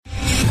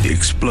The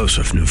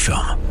explosive new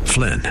film,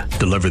 Flynn,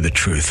 Deliver the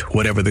Truth,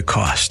 Whatever the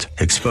Cost,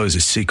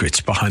 exposes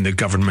secrets behind the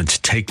government's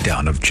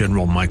takedown of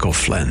General Michael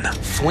Flynn.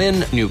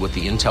 Flynn knew what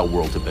the intel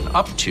world had been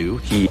up to.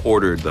 He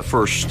ordered the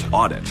first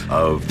audit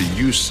of the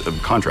use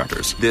of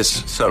contractors.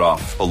 This set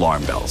off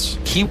alarm bells.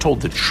 He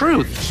told the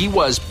truth. He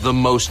was the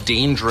most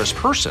dangerous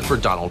person for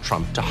Donald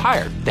Trump to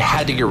hire. They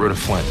had to get rid of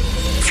Flynn.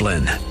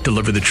 Flynn,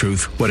 Deliver the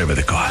Truth, Whatever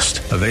the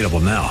Cost. Available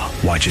now.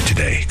 Watch it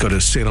today. Go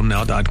to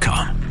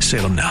salemnow.com.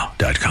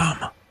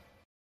 salemnow.com.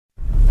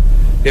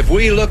 If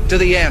we look to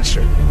the answer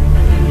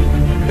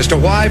as to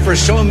why for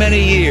so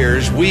many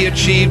years we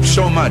achieved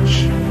so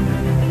much,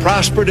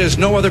 prospered as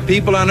no other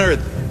people on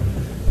earth,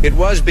 it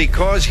was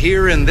because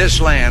here in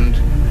this land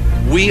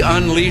we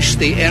unleashed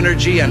the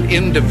energy and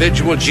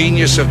individual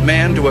genius of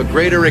man to a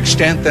greater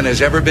extent than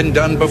has ever been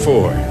done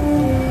before.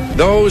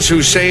 Those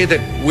who say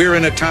that we're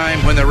in a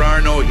time when there are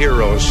no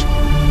heroes,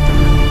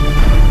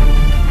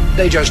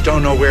 they just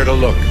don't know where to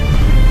look.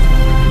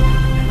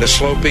 The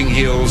sloping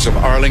hills of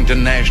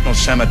Arlington National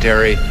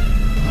Cemetery,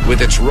 with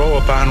its row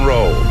upon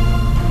row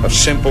of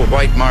simple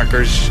white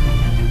markers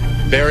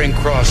bearing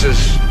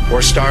crosses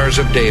or stars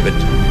of David,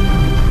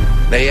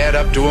 they add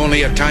up to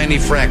only a tiny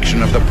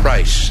fraction of the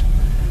price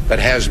that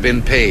has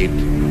been paid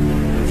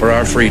for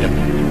our freedom.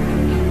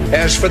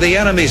 As for the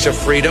enemies of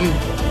freedom,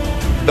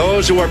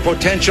 those who are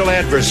potential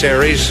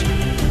adversaries,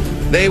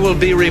 they will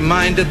be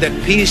reminded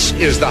that peace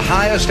is the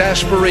highest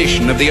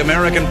aspiration of the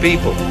American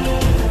people.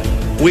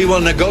 We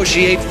will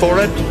negotiate for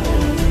it,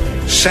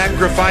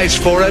 sacrifice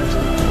for it.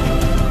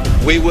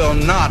 We will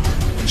not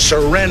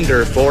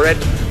surrender for it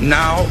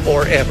now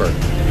or ever.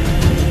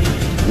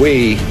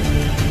 We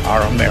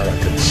are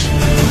Americans.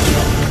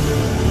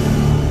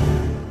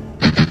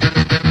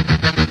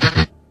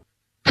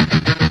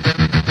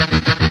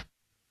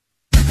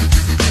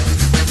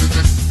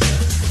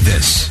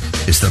 This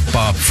is the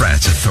Bob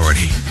Frantz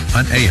Authority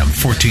on AM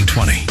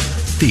 1420.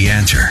 The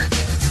Answer.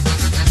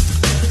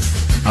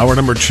 Hour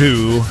number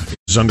 2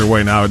 is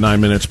underway now at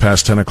 9 minutes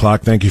past 10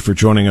 o'clock. Thank you for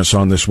joining us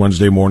on this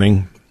Wednesday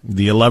morning,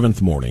 the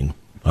 11th morning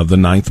of the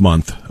 9th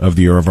month of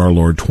the year of our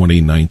Lord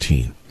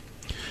 2019.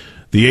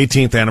 The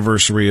 18th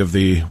anniversary of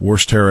the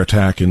worst terror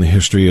attack in the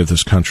history of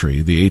this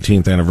country. The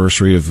 18th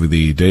anniversary of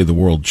the day the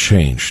world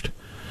changed.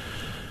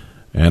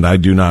 And I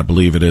do not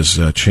believe it has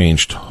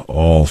changed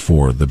all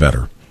for the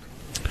better.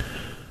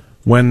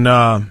 When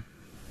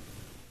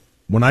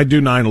I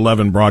do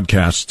 9/11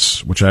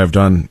 broadcasts, which I have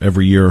done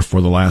every year for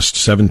the last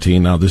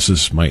 17, now this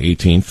is my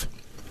 18th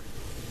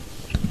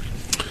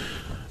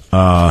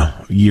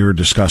year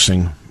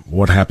discussing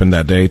what happened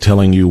that day,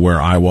 telling you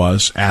where I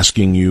was,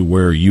 asking you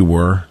where you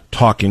were,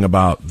 talking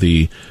about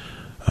the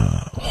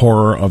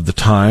horror of the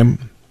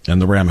time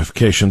and the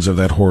ramifications of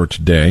that horror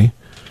today.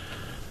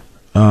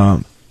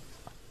 I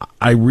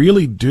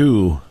really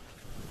do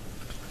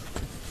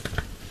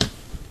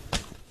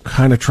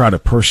kind of try to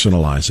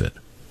personalize it.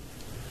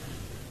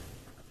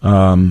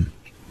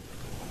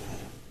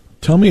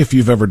 Tell me if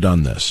you've ever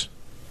done this.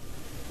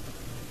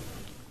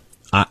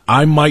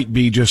 I might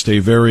be just a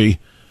very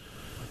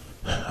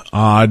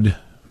odd,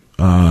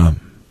 I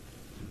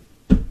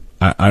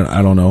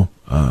don't know,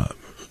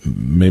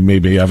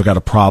 maybe I've got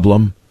a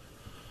problem.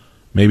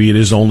 Maybe it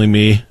is only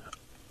me.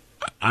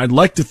 I'd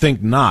like to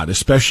think not,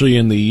 especially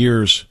in the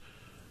years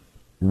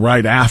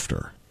right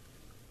after,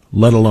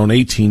 let alone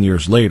 18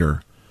 years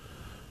later.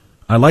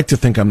 I like to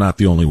think I'm not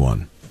the only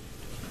one.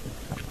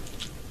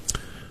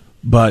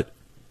 But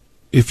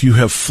if you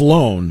have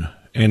flown,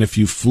 and if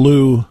you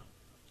flew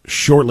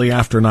shortly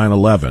after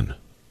 9/11,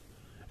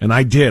 and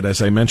I did,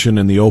 as I mentioned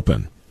in the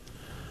open,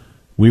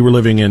 we were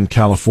living in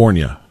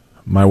California.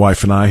 My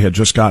wife and I had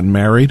just gotten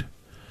married,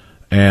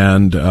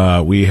 and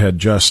we had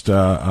just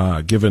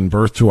given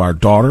birth to our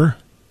daughter,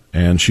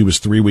 and she was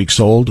 3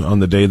 weeks old on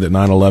the day that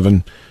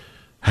 9/11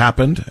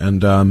 happened.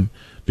 And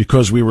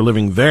because we were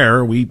living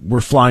there, we were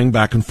flying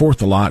back and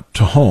forth a lot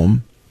to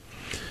home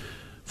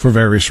for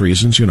various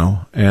reasons, you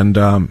know. And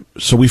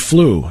so we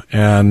flew,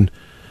 and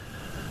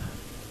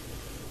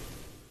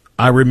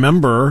I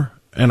remember,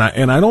 and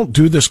I don't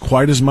do this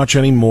quite as much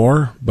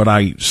anymore, but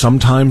I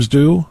sometimes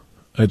do.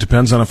 It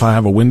depends on if I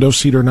have a window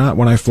seat or not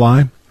when I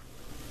fly.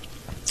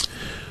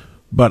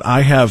 But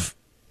I have,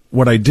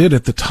 what I did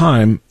at the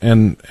time,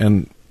 and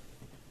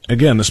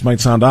again, this might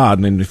sound odd,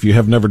 and if you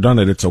have never done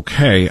it, it's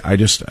okay.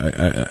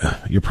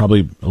 You're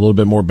probably a little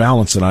bit more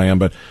balanced than I am,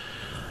 but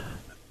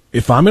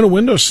if I'm in a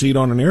window seat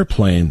on an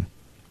airplane,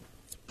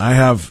 I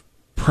have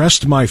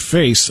pressed my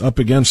face up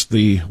against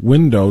the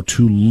window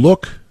to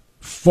look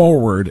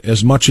forward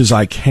as much as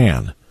I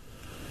can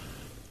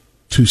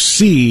to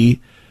see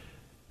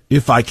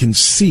if I can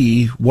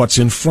see what's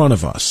in front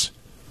of us.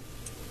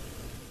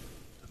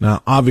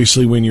 Now,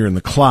 obviously, when you're in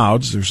the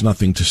clouds, there's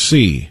nothing to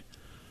see.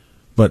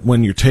 But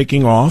when you're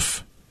taking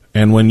off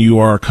and when you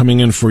are coming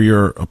in for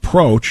your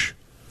approach,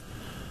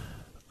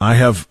 I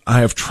have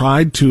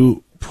tried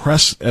to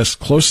press as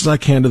close as I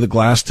can to the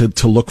glass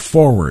to look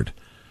forward.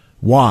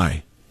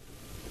 Why?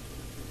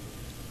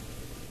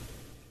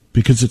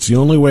 Because it's the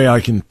only way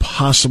I can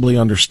possibly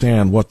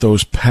understand what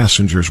those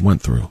passengers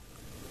went through.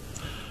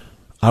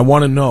 I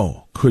want to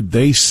know, could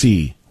they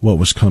see what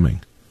was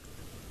coming?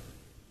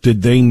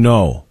 Did they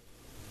know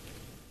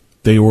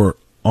they were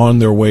on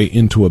their way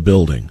into a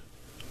building?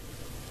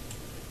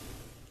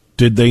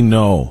 Did they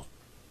know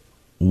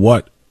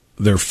what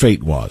their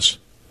fate was?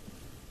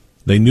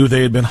 They knew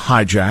they had been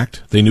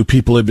hijacked. They knew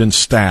people had been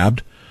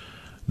stabbed.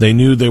 They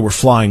knew they were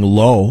flying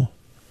low.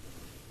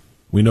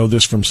 We know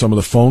this from some of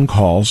the phone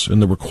calls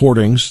and the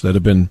recordings that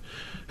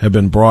have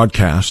been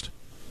broadcast.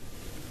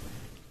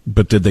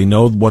 But did they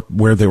know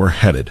where they were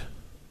headed?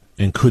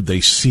 And could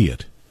they see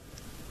it?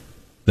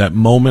 That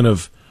moment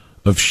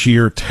of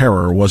sheer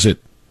terror, was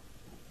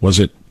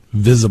it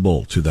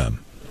visible to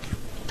them?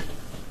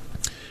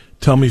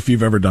 Tell me if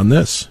you've ever done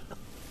this.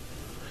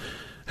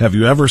 Have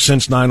you ever,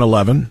 since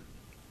 9/11,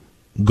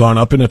 gone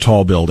up in a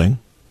tall building,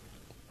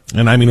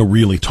 and I mean a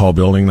really tall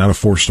building, not a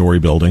 4-story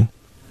building,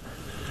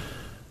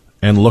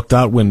 and looked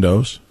out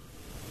windows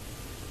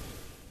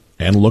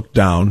and looked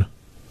down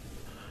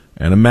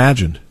and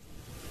imagined,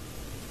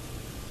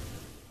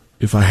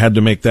 if I had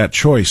to make that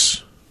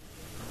choice,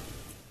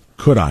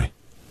 could I?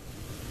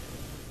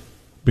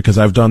 Because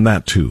I've done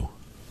that too.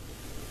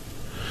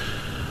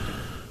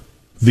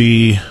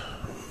 The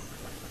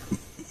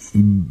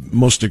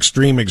most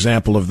extreme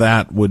example of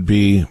that would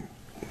be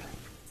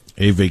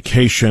a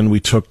vacation we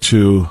took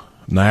to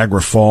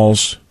Niagara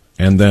Falls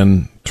and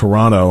then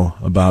Toronto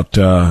about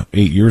 8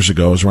 years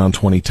ago. It was around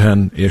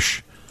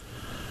 2010-ish.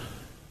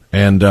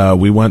 And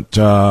we went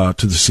to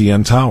the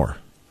CN Tower.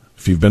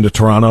 If you've been to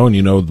Toronto and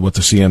you know what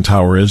the CN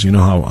Tower is, you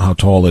know how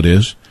tall it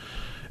is.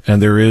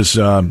 And there is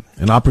an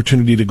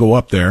opportunity to go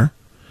up there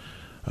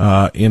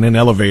in an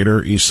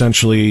elevator,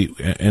 essentially,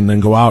 and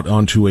then go out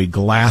onto a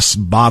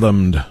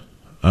glass-bottomed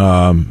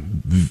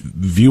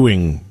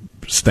viewing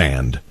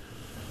stand.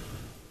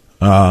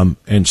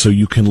 And so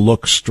you can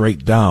look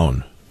straight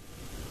down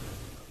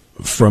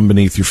from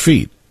beneath your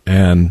feet.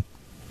 And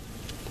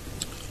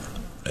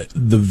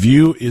the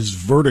view is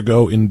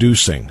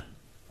vertigo-inducing.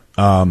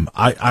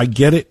 I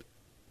get it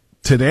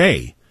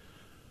today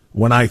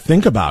when I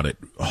think about it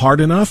hard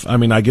enough. I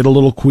mean, I get a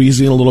little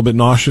queasy and a little bit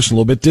nauseous and a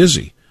little bit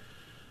dizzy.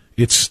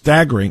 It's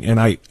staggering,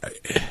 and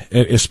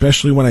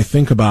especially when I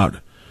think about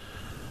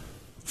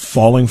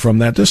falling from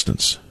that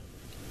distance.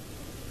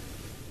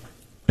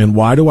 And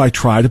why do I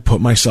try to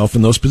put myself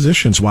in those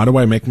positions? Why do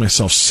I make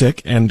myself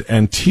sick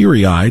and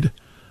teary-eyed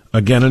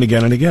again and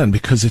again and again?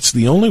 Because it's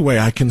the only way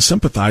I can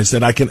sympathize,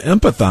 that I can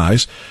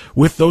empathize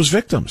with those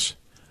victims.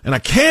 And I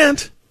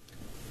can't.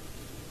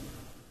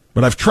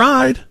 But I've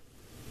tried.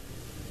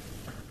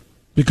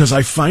 Because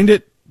I find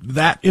it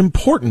that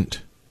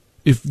important.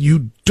 If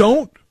you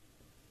don't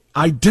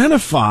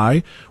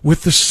identify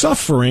with the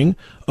suffering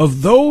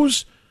of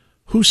those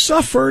who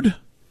suffered,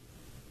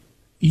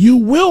 you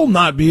will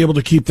not be able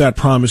to keep that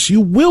promise. You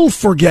will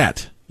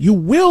forget. You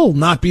will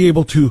not be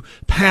able to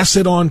pass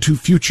it on to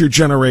future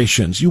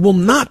generations. You will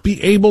not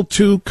be able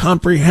to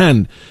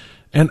comprehend.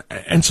 And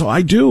so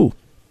I do.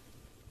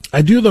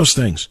 I do those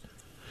things.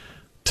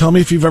 Tell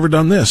me if you've ever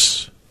done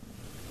this.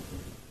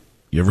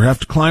 You ever have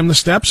to climb the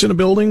steps in a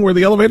building where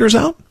the elevator's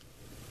out?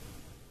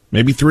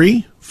 Maybe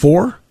 3,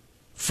 4,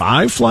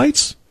 5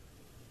 flights?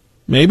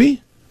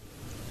 Maybe?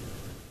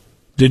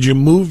 Did you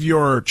move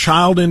your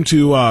child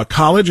into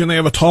college and they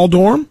have a tall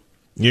dorm?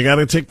 You got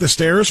to take the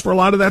stairs for a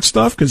lot of that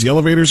stuff because the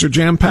elevators are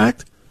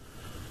jam-packed?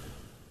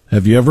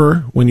 Have you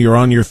ever, when you're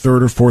on your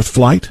 3rd or 4th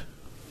flight,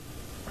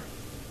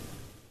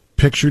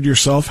 pictured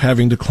yourself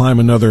having to climb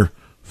another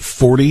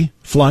 40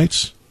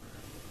 flights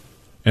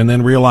and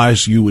then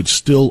realize you would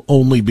still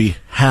only be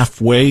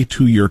halfway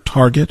to your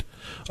target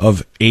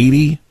of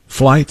 80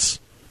 flights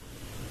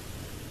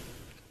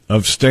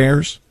of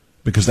stairs?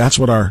 Because that's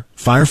what our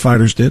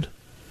firefighters did.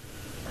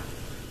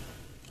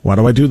 Why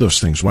do I do those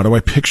things? Why do I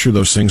picture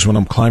those things when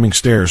I'm climbing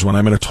stairs, when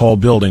I'm in a tall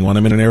building, when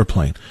I'm in an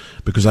airplane?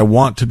 Because I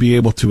want to be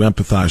able to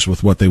empathize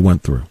with what they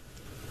went through.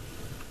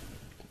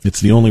 It's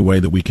the only way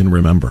that we can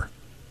remember.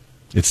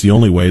 It's the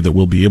only way that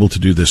we'll be able to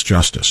do this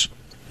justice.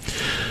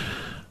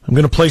 I'm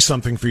going to play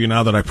something for you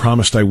now that I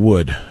promised I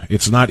would.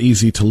 It's not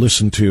easy to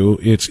listen to.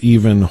 It's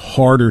even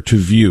harder to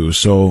view.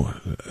 So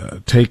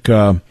take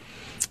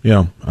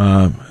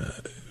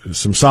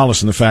some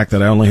solace in the fact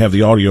that I only have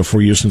the audio for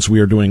you since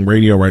we are doing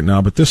radio right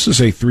now. But this is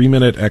a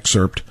 3-minute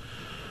excerpt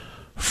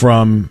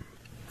from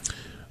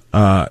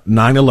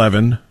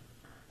 9/11,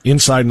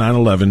 Inside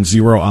 9/11,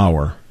 0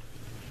 Hour.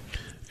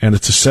 And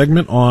it's a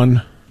segment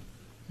on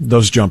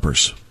those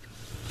jumpers.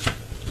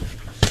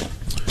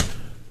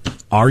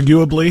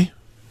 Arguably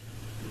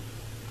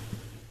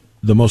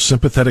the most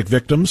sympathetic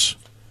victims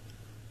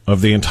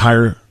of the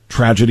entire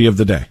tragedy of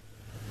the day.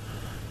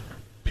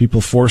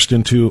 People forced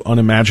into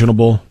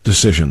unimaginable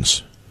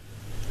decisions.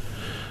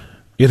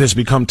 It has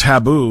become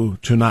taboo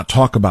to not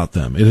talk about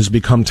them. It has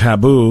become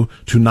taboo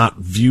to not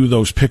view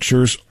those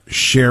pictures,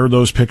 share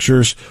those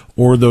pictures,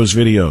 or those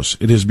videos.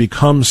 It has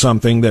become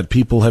something that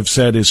people have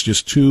said is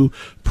just too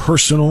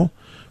personal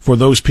for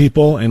those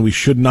people, and we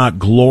should not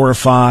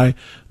glorify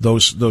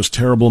those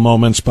terrible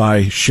moments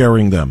by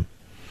sharing them.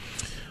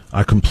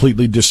 I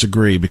completely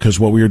disagree, because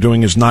what we are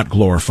doing is not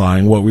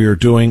glorifying. What we are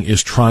doing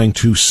is trying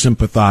to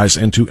sympathize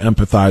and to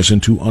empathize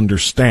and to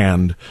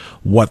understand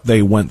what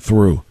they went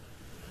through.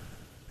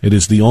 It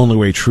is the only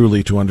way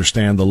truly to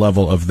understand the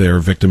level of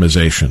their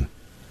victimization.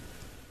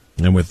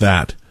 And with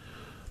that,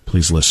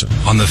 please listen.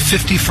 On the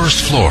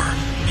 51st floor,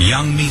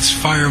 Young meets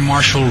Fire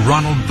Marshal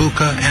Ronald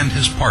Bucca and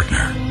his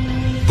partner.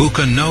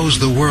 Bucca knows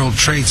the World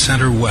Trade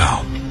Center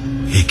well.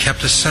 He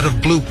kept a set of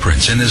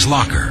blueprints in his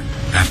locker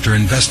after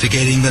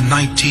investigating the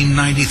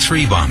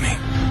 1993 bombing,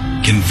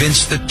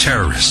 convinced that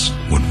terrorists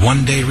would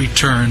one day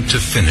return to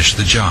finish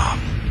the job.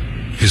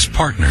 His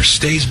partner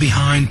stays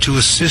behind to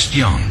assist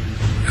Young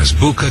as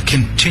Bucca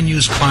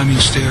continues climbing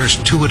stairs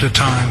 2 at a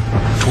time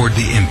toward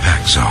the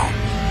impact zone.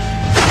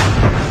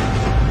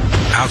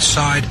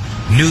 Outside,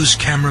 news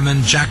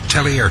cameraman Jack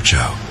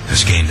Teliercho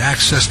has gained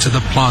access to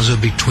the plaza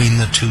between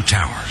the 2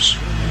 towers.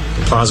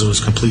 The plaza was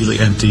completely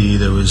empty.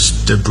 There was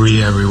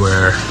debris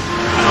everywhere.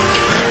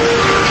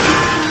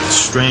 The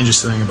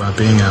strangest thing about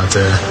being out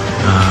there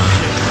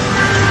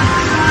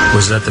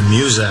was that the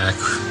music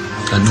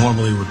that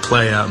normally would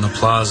play out in the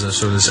plaza,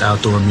 so this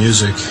outdoor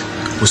music,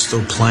 was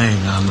still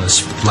playing on the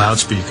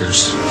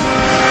loudspeakers.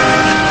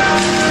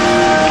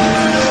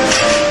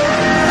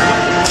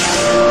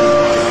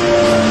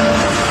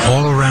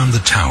 All around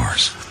the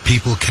towers,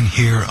 people can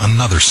hear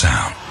another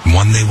sound,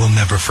 one they will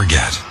never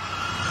forget.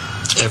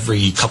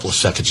 Every couple of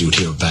seconds you would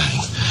hear a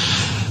bang.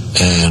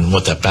 And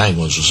what that bang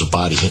was a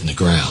body hitting the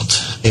ground.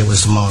 It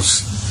was the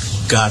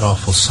most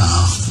god-awful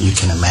sound you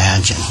can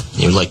imagine.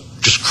 You would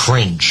just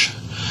cringe,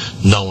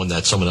 knowing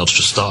that someone else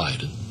just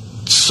died.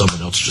 And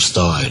someone else just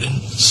died.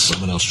 And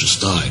someone else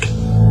just died.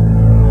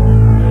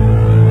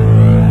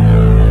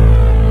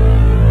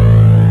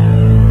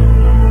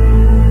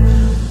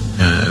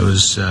 Yeah,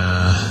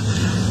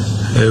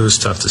 it was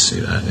tough to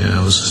see that.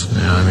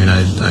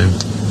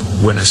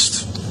 I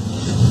witnessed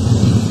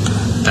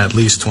at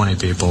least 20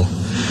 people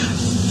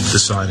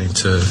deciding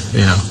to,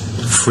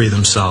 free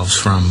themselves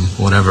from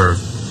whatever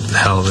the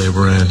hell they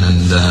were in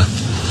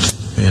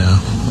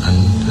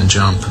and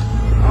jump.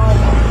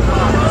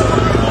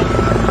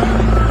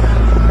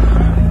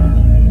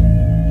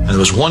 And there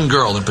was one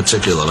girl in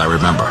particular that I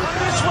remember.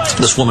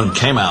 This woman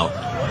came out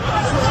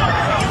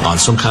on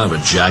some kind of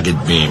a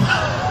jagged beam.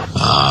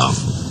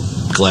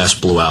 Glass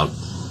blew out,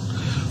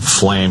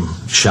 flame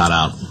shot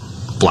out,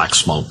 black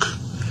smoke.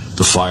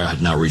 The fire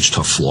had now reached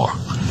her floor.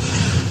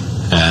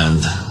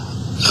 And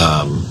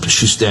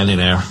she's standing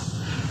there,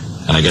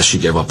 and I guess she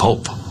gave up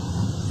hope.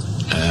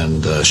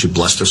 And she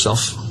blessed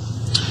herself.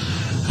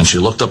 And she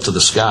looked up to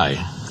the sky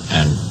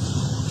and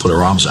put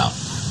her arms out,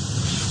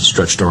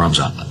 stretched her arms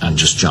out, and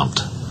just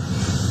jumped.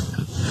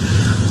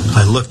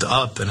 I looked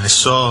up and I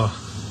saw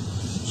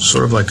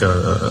sort of like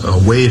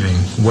a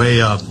waving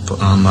way up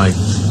on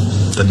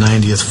the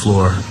 90th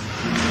floor.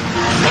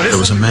 There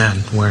was a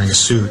man wearing a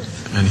suit,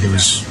 and he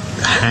was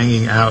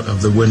hanging out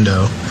of the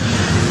window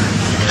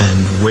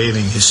and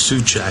waving his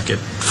suit jacket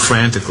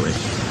frantically,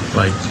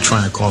 like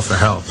trying to call for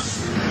help.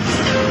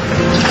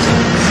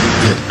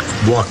 It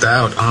walked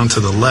out onto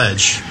the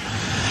ledge,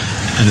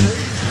 and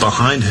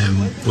behind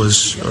him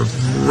was a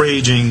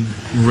raging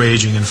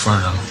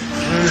inferno.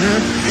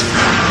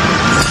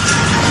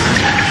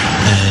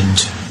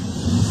 And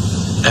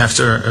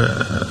after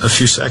a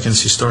few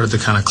seconds, he started to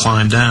kind of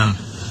climb down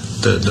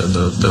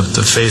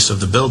the face of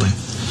the building.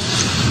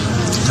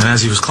 And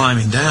as he was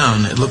climbing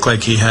down, it looked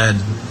like he had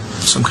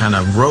some kind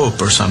of rope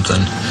or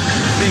something.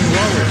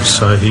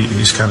 So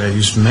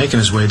he's making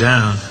his way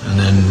down, and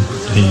then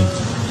he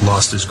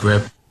lost his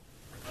grip.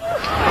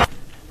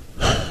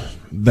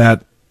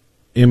 That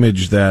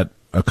image that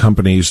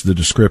accompanies the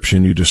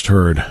description you just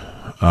heard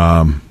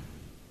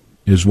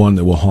is one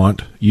that will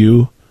haunt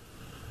you.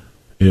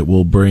 It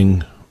will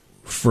bring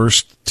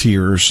first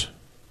tears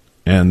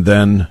and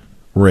then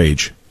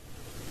rage.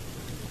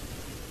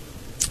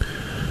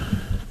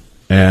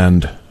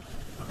 And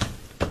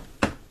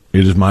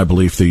it is my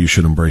belief that you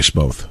should embrace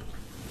both.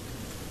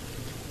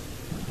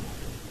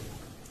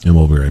 And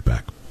we'll be right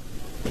back.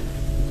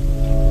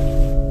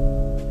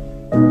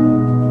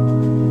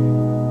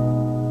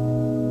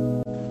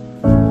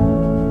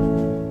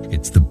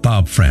 It's the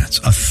Bob France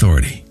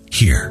Authority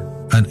here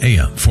on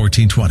AM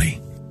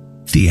 1420.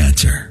 The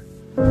Answer.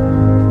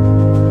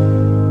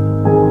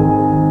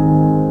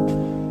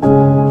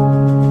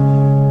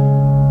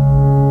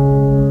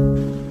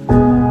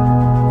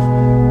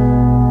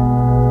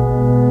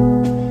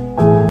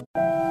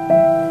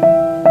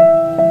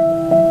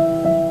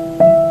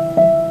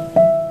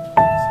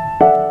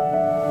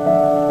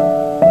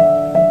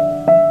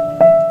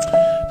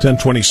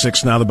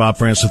 10:26 now. The Bob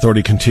France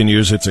Authority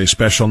continues. It's a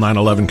special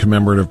 9/11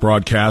 commemorative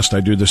broadcast.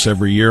 I do this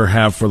every year,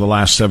 have for the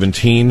last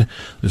 17.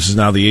 This is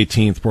now the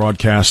 18th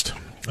broadcast.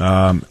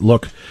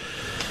 Look,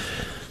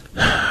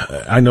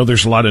 I know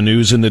there's a lot of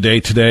news in the day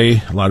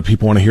today. A lot of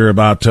people want to hear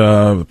about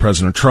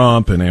President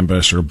Trump and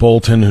Ambassador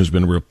Bolton, who's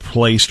been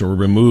replaced or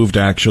removed,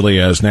 actually,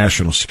 as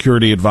National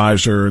Security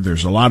Advisor.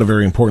 There's a lot of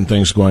very important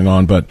things going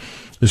on, but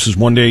this is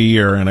one day a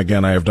year, and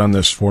again, I have done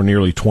this for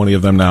nearly 20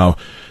 of them now.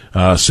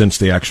 since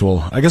the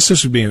actual. I guess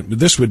this would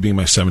be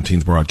my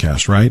 17th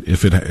broadcast, right?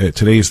 If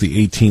today is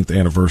the 18th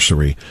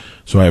anniversary,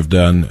 so I've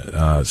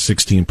done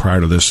 16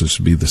 prior to this. This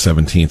would be the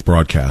 17th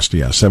broadcast.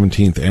 Yeah,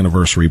 17th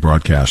anniversary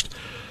broadcast.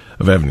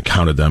 I haven't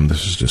counted them.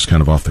 This is just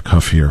kind of off the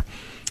cuff here,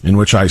 in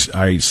which I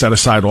set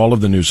aside all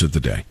of the news of the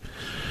day.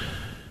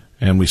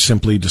 And we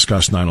simply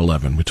discuss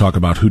 9/11. We talk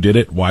about who did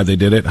it, why they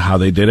did it, how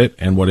they did it,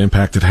 and what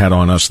impact it had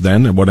on us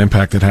then and what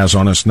impact it has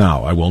on us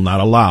now. I will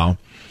not allow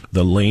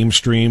the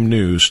lamestream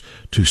news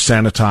to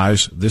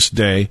sanitize this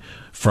day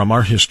from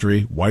our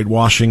history,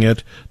 whitewashing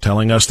it,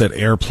 telling us that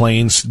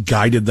airplanes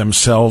guided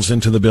themselves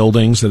into the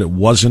buildings, that it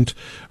wasn't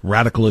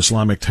radical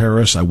Islamic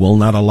terrorists. I will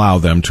not allow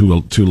them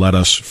to let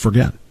us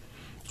forget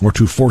or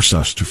to force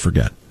us to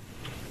forget.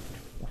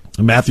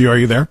 Matthew, are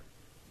you there?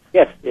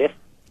 Yes.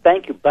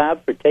 Thank you,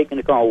 Bob, for taking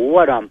the call.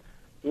 What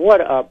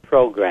a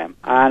program!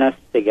 Honest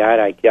to God,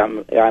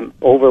 I'm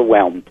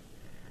overwhelmed.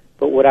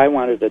 But what I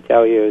wanted to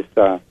tell you is,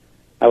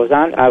 I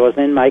was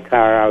in my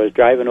car. I was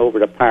driving over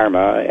to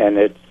Parma, and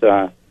it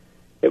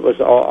was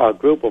a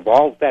group of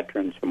all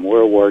veterans from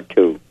World War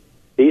II.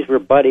 These were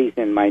buddies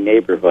in my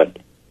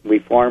neighborhood. We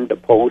formed a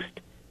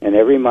post, and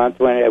every month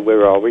when we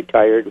were all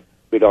retired,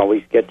 we'd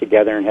always get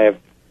together and have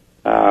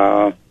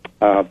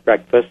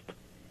breakfast.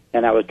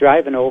 And I was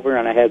driving over,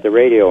 and I had the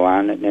radio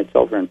on, and it's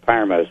over in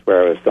Parma is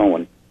where I was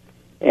going.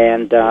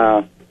 And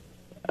all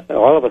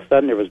of a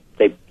sudden,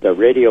 the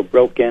radio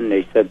broke in.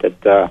 They said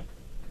that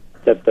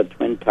the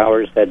Twin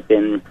Towers had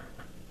been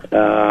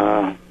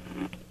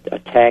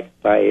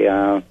attacked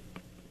by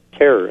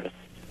terrorists.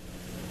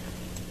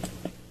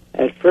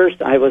 At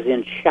first, I was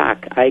in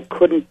shock. I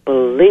couldn't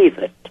believe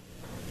it.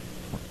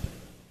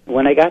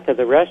 When I got to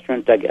the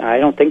restaurant, I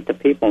don't think the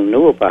people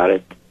knew about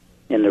it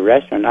in the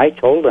restaurant. I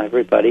told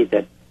everybody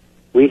that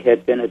we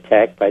had been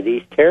attacked by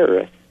these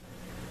terrorists.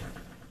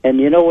 And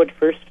you know what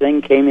first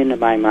thing came into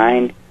my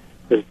mind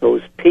was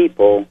those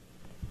people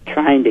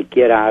trying to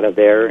get out of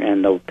there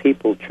and those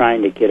people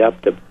trying to get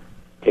up to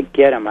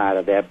get them out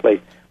of that place.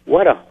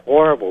 What a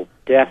horrible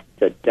death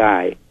to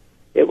die.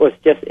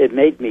 It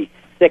made me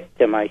sick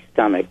to my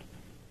stomach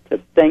to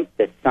think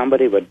that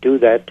somebody would do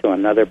that to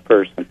another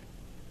person.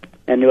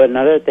 And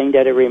another thing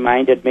that it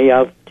reminded me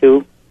of,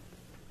 too,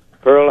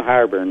 Pearl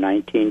Harbor,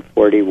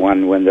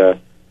 1941, when the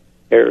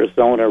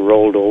Arizona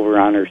rolled over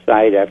on her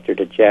side after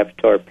the Japs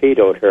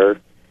torpedoed her.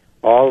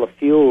 All the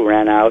fuel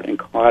ran out and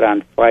caught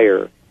on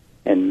fire,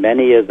 and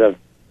many of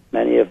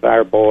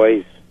our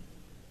boys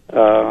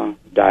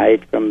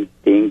died from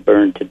being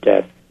burned to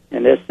death.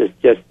 And this is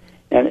just,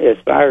 and as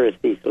far as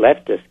these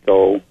leftists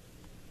go,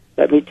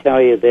 let me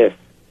tell you this: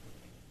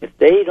 if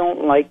they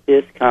don't like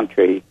this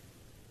country,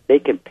 they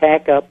can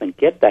pack up and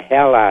get the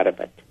hell out of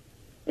it.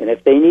 And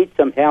if they need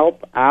some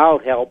help, I'll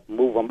help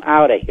move them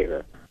out of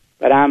here.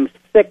 But I'm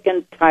sick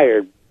and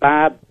tired,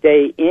 Bob,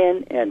 day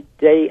in and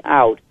day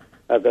out,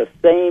 of the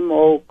same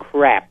old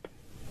crap.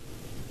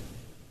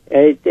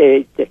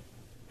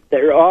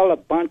 They're all a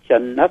bunch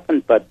of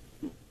nothing but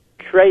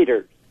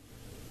traitors.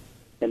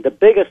 And the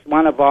biggest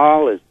one of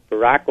all is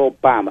Barack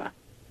Obama.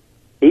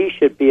 He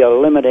should be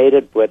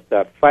eliminated with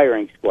the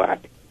firing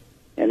squad.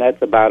 And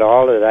that's about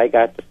all that I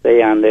got to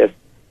say on this.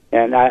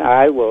 And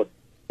I will,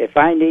 if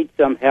I need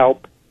some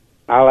help,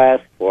 I'll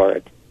ask for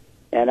it.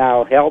 And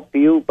I'll help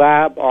you,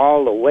 Bob,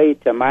 all the way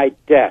to my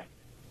death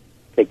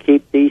to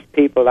keep these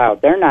people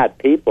out. They're not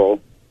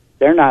people.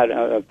 They're not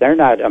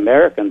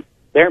Americans.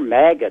 They're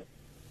maggots.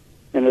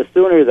 And the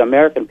sooner the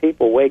American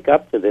people wake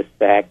up to this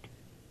fact,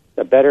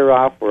 the better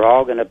off we're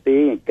all going to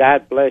be. And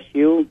God bless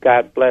you.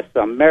 God bless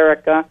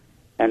America.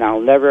 And I'll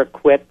never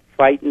quit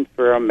fighting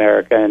for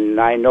America. And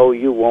I know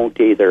you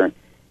won't either.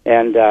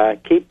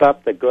 And keep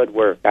up the good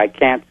work. I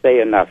can't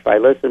say enough. I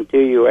listen to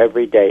you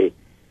every day.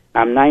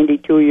 I'm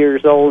 92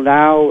 years old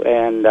now,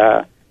 and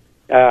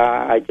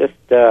I just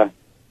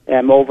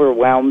am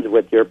overwhelmed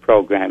with your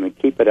program. And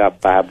keep it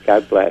up, Bob.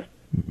 God bless.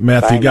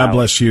 Matthew, Bye God now.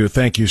 bless you.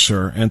 Thank you,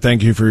 sir, and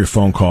thank you for your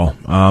phone call.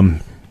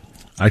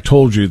 I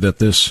told you that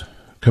this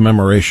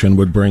commemoration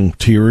would bring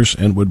tears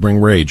and would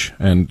bring rage,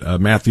 and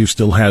Matthew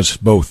still has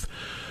both,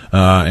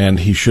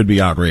 and he should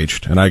be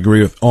outraged. And I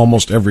agree with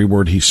almost every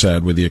word he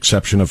said, with the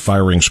exception of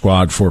firing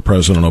squad for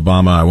President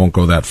Obama. I won't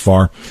go that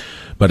far.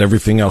 But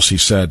everything else he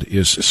said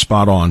is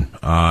spot on,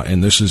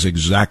 and this is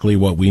exactly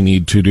what we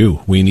need to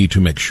do. We need to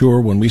make sure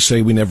when we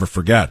say we never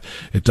forget,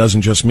 it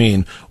doesn't just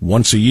mean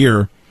once a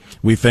year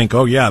we think,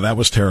 oh, yeah, that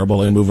was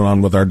terrible, and moving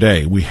on with our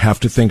day. We have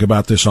to think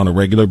about this on a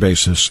regular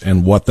basis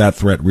and what that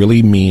threat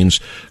really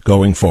means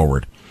going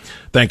forward.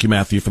 Thank you,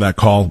 Matthew, for that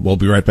call. We'll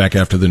be right back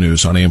after the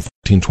news on AM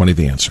 1420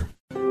 The Answer.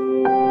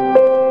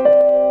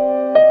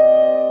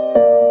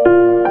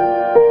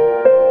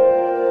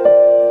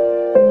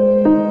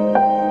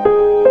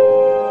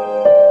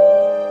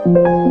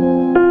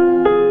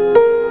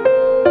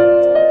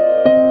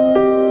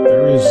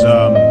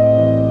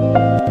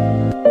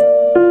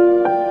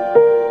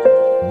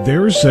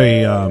 There's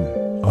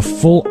a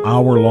full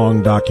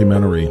hour-long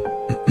documentary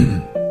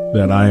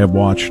that I have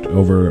watched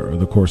over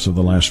the course of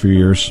the last few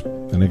years.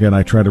 And again,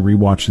 I try to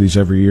rewatch these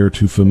every year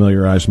to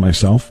familiarize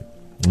myself.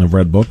 I've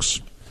read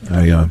books.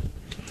 I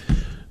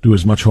do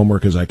as much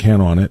homework as I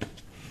can on it.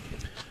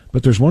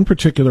 But there's one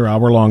particular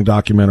hour-long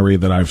documentary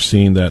that I've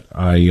seen that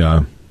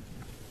I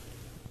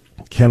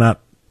cannot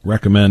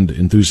recommend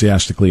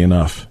enthusiastically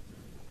enough.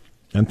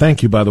 And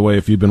thank you, by the way,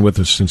 if you've been with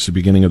us since the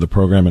beginning of the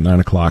program at 9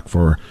 o'clock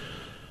for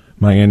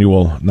my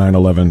annual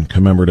 9/11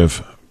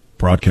 commemorative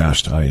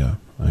broadcast. I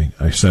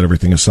set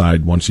everything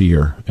aside once a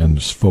year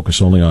and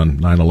focus only on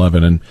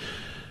 9/11. And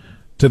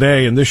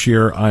today and this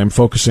year, I'm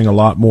focusing a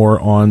lot more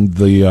on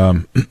the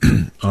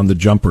on the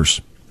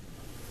jumpers.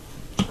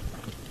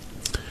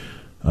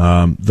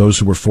 Those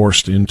who were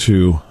forced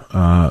into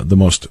the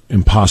most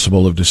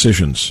impossible of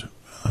decisions.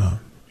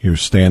 You're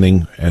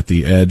standing at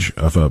the edge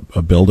of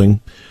a building,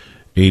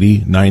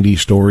 80, 90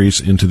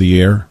 stories into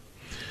the air.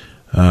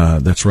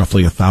 That's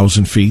roughly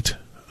 1,000 feet.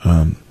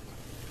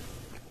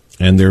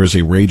 And there is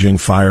a raging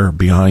fire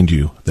behind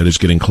you that is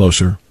getting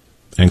closer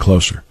and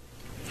closer.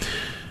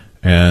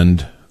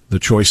 And the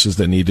choices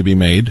that need to be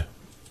made,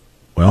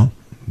 well,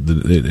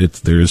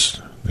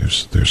 there's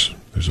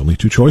only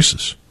two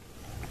choices.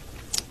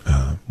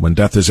 When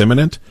death is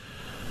imminent,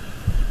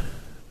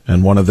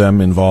 and one of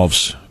them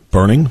involves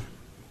burning,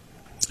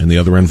 and the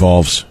other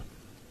involves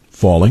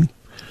falling,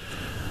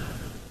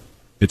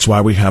 it's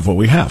why we have what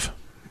we have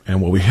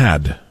and what we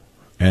had.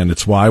 And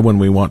it's why when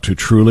we want to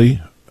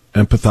truly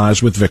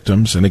empathize with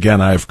victims, and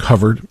again, I've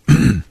covered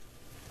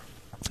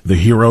the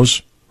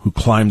heroes who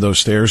climbed those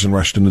stairs and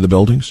rushed into the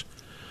buildings.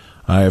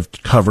 I have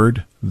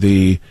covered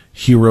the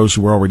heroes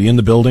who were already in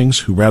the buildings,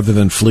 who rather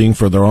than fleeing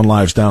for their own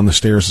lives down the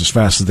stairs as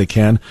fast as they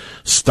can,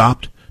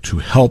 stopped to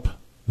help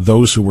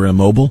those who were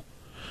immobile,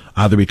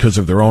 either because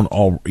of their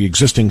own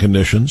existing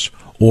conditions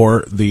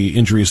or the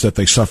injuries that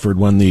they suffered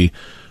when the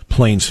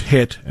planes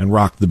hit and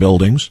rocked the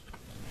buildings.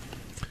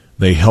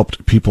 They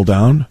helped people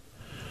down.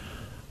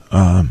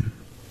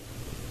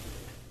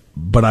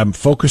 But I'm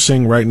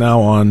focusing right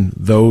now on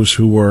those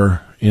who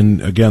were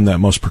in, again, that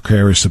most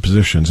precarious of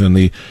positions. And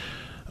the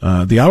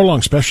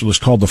hour-long special is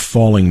called The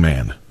Falling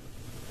Man.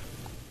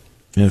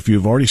 And if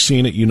you've already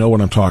seen it, you know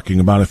what I'm talking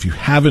about. If you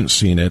haven't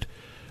seen it,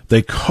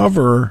 they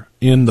cover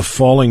in The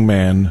Falling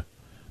Man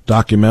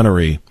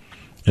documentary,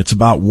 it's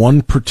about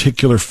one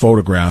particular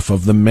photograph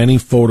of the many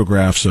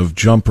photographs of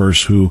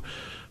jumpers who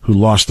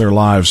lost their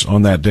lives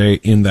on that day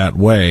in that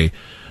way.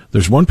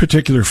 There's one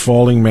particular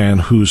falling man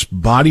whose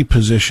body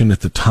position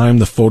at the time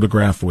the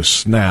photograph was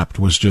snapped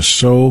was just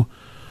so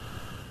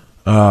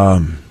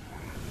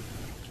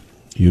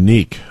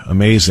unique,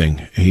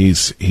 amazing.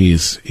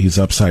 He's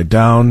upside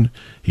down.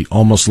 He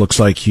almost looks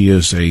like he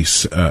is a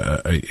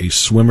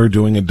swimmer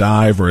doing a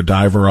dive, or a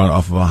diver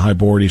off of a high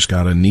board. He's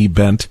got a knee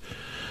bent,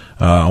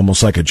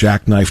 almost like a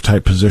jackknife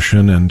type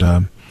position.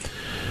 And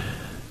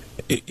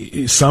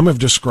some have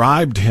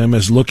described him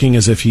as looking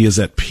as if he is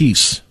at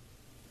peace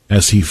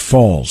as he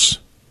falls,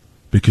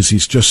 because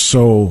he's just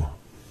so...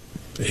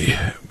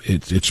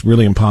 It's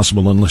really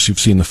impossible unless you've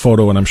seen the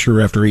photo, and I'm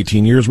sure after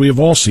 18 years we have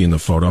all seen the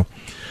photo.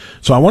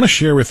 So I want to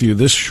share with you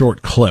this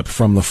short clip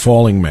from The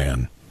Falling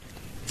Man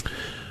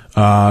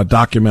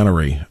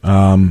documentary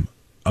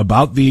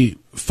about the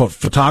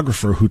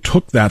photographer who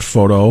took that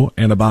photo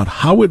and about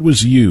how it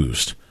was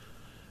used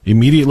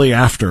immediately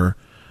after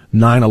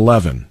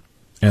 9/11,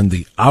 and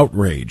the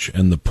outrage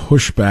and the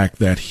pushback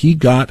that he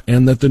got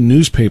and that the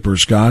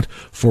newspapers got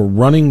for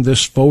running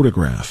this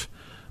photograph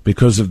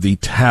because of the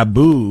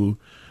taboo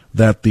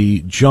that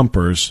the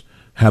jumpers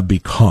have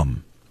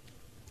become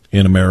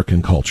in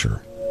American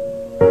culture.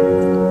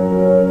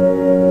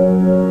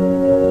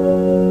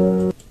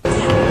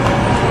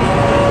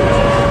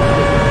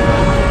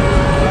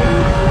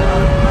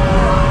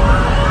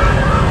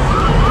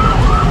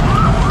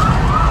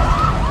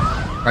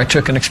 I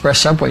took an express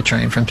subway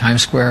train from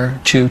Times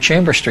Square to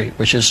Chambers Street,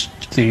 which is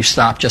the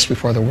stop just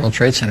before the World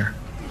Trade Center.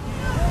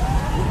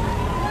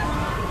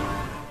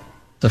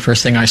 The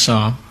first thing I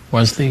saw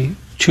was the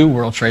two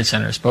World Trade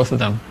Centers. Both of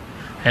them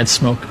had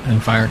smoke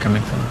and fire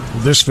coming from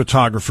them. This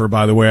photographer,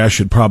 by the way, I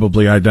should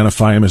probably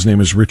identify him. His name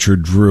is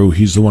Richard Drew.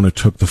 He's the one who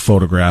took the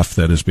photograph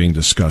that is being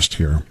discussed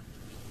here.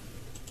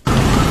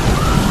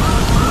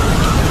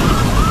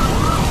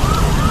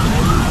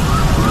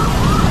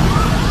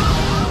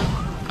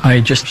 I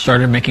just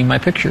started making my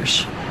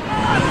pictures.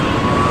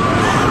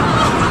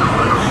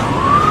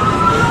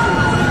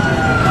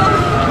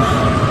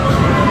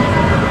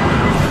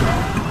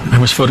 I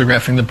was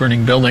photographing the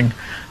burning building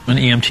when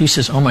EMT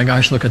says, "Oh my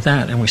gosh, look at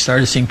that." And we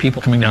started seeing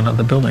people coming down out of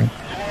the building.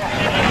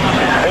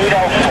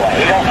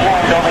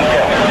 804 building 2.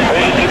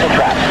 80 people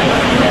trapped.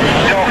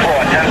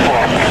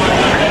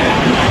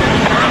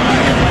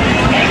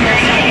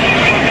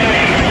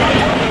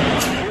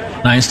 204,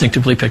 10-4. I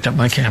instinctively picked up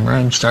my camera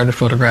and started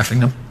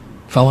photographing them,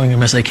 following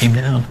them as they came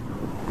down,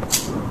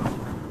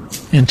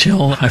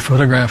 until I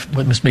photographed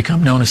what must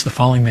become known as the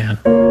Falling Man.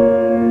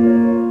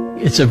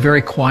 It's a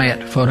very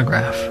quiet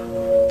photograph.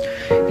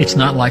 It's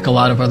not like a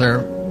lot of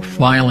other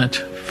violent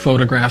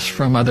photographs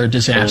from other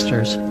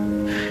disasters.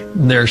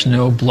 There's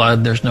no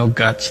blood, there's no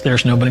guts,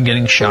 there's nobody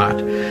getting shot.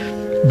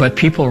 But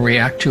people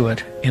react to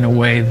it in a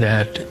way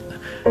that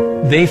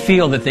They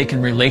feel that they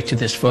can relate to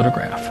this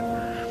photograph,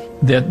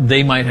 that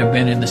they might have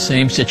been in the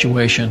same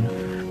situation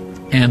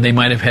and they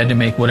might have had to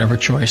make whatever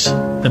choice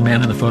the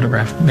man in the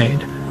photograph made.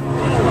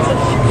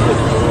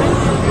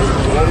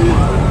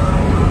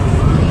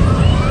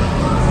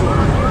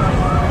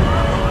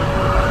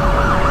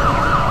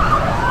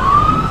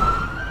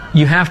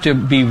 You have to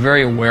be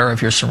very aware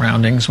of your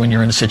surroundings when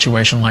you're in a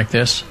situation like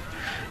this.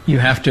 You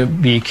have to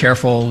be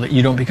careful that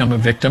you don't become a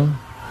victim.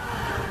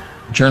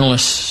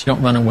 Journalists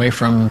don't run away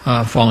from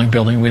a falling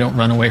building. We don't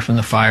run away from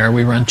the fire.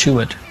 We run to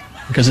it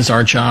because it's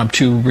our job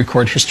to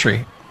record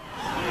history.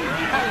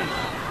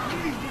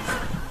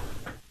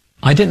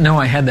 I didn't know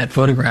I had that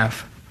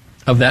photograph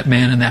of that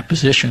man in that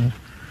position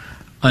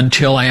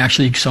until I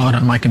actually saw it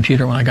on my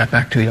computer when I got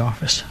back to the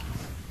office.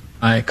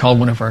 I called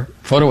one of our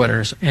photo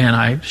editors and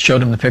I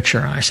showed him the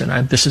picture. I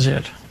said, this is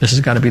it. This has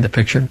got to be the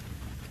picture.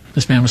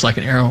 This man was like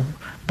an arrow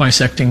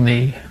bisecting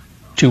the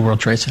two World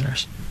Trade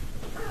Centers.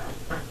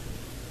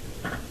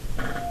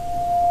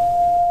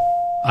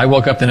 I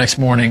woke up the next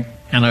morning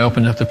and I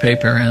opened up the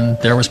paper and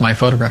there was my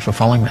photograph of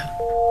falling man.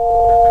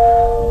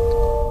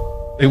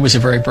 It was a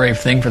very brave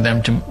thing for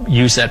them to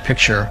use that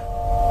picture.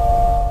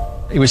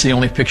 It was the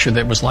only picture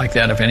that was like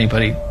that of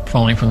anybody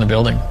falling from the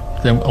building.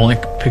 The only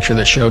picture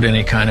that showed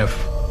any kind of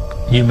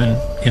human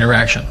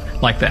interaction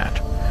like that.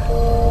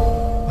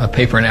 A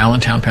paper in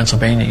Allentown,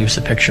 Pennsylvania used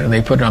the picture.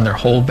 They put it on their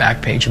whole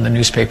back page in the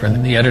newspaper,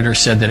 and the editor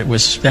said that it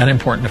was that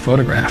important to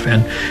photograph,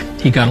 and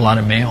he got a lot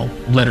of mail,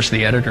 letters to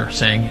the editor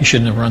saying, you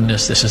shouldn't have run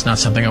this. This is not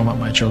something I want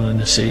my children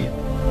to see.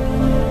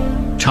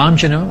 Tom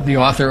Janot, the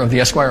author of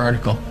the Esquire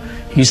article,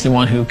 he's the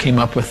one who came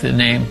up with the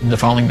name The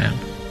Falling Man.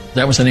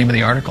 That was the name of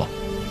the article,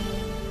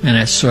 and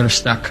it sort of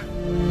stuck.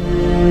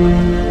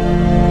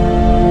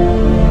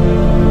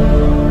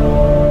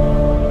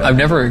 I've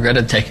never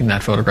regretted taking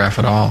that photograph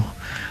at all.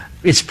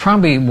 It's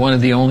probably one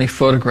of the only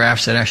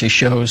photographs that actually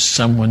shows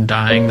someone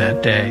dying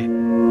that day.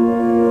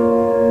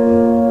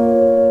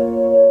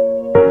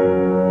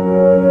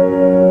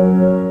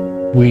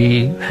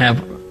 We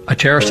have a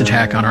terrorist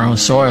attack on our own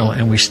soil,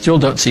 and we still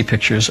don't see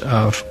pictures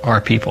of our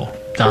people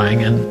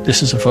dying, and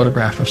this is a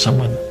photograph of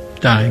someone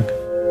dying.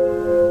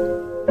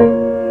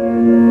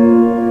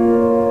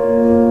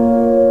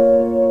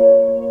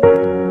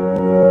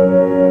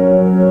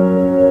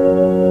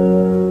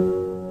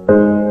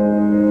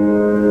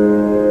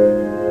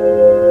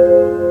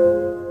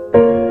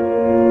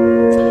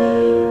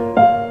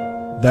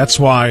 That's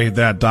why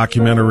that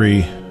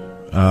documentary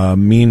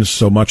means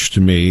so much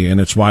to me, and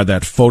it's why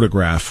that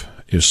photograph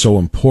is so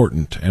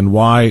important, and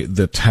why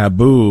the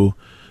taboo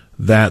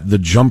that the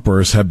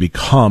jumpers have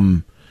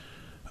become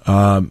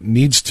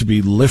needs to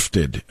be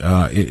lifted.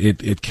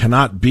 It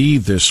cannot be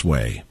this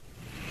way.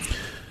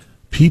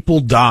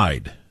 People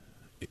died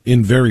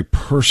in very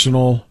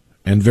personal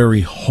and very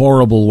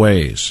horrible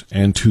ways,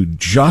 and to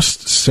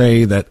just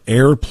say that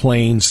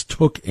airplanes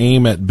took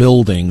aim at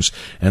buildings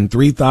and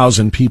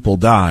 3,000 people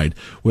died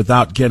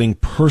without getting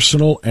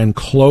personal and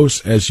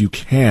close as you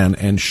can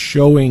and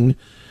showing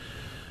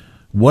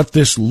what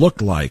this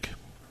looked like,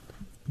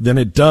 then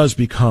it does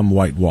become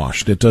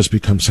whitewashed. It does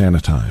become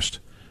sanitized.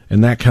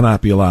 And that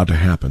cannot be allowed to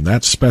happen.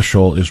 That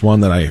special is one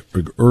that I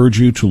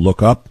urge you to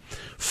look up,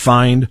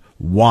 find,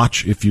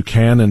 watch if you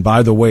can. And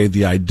by the way,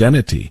 the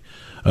identity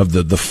of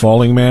the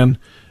falling man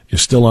is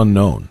still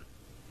unknown.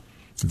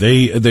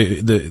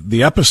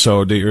 The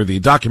episode, or the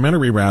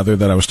documentary rather,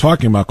 that I was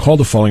talking about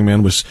called The Falling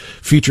Man was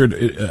featured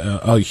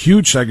a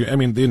huge segment. I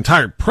mean, the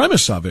entire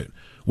premise of it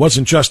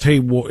wasn't just, hey,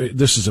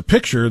 this is a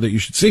picture that you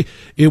should see.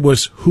 It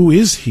was, who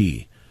is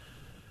he?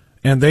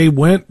 And they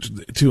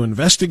went to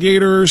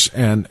investigators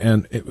and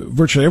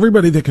virtually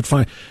everybody they could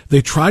find.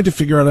 They tried to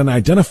figure out and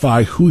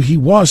identify who he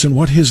was and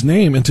what his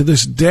name. And to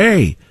this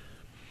day,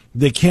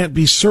 they can't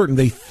be certain.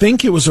 They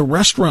think it was a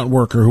restaurant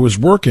worker who was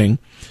working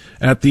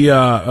at the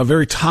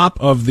very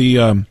top of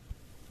the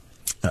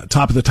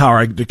tower.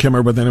 I can't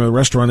remember what the name of the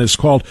restaurant is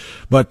called,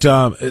 but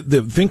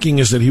the thinking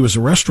is that he was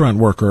a restaurant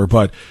worker,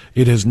 but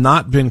it has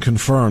not been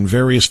confirmed.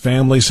 Various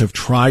families have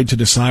tried to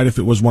decide if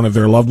it was one of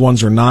their loved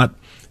ones or not,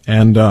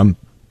 and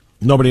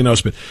nobody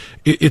knows. But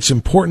it's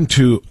important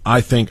to,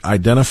 I think,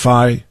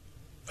 identify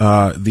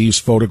these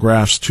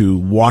photographs, to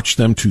watch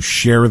them, to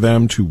share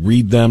them, to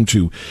read them,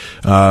 to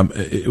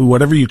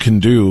whatever you can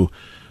do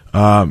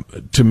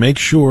to make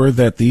sure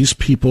that these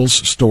people's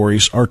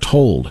stories are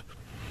told.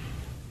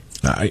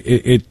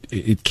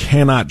 It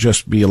cannot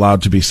just be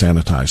allowed to be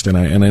sanitized, and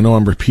I know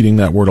I'm repeating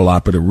that word a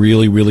lot, but it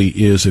really, really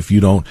is. If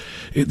you don't,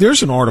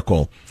 there's an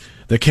article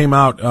that came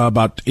out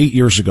about 8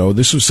 years ago.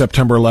 This was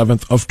September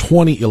 11th of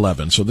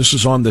 2011, so this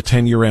is on the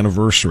 10-year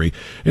anniversary,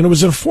 and it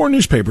was in 4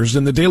 newspapers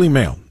in the Daily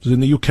Mail. It was in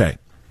the UK.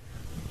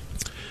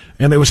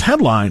 And it was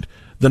headlined,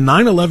 "The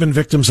 9/11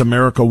 Victims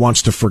America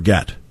Wants to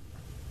Forget.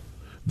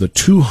 The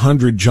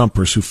 200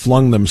 jumpers who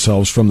flung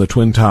themselves from the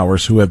Twin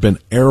Towers who have been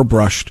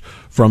airbrushed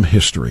from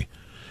history."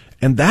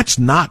 And that's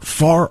not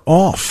far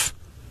off.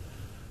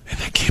 And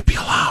that can't be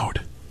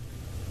allowed.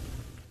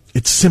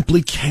 It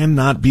simply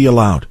cannot be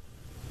allowed.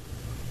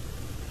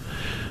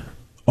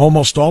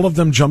 Almost all of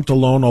them jumped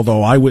alone,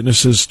 although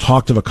eyewitnesses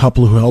talked of a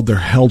couple who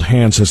held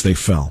hands as they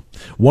fell.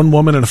 One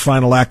woman, in a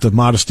final act of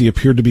modesty,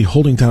 appeared to be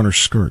holding down her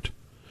skirt.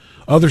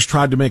 Others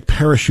tried to make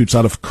parachutes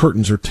out of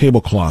curtains or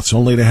tablecloths,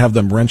 only to have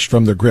them wrenched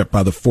from their grip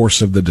by the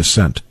force of the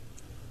descent.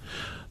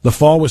 The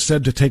fall was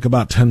said to take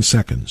about 10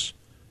 seconds.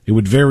 It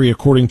would vary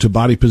according to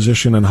body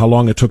position and how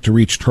long it took to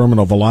reach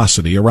terminal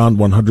velocity, around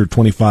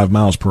 125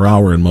 miles per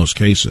hour in most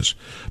cases.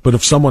 But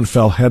if someone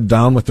fell head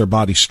down with their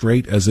body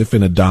straight as if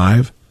in a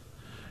dive,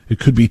 it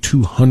could be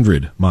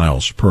 200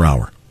 miles per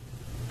hour.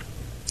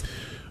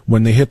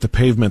 When they hit the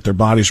pavement, their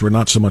bodies were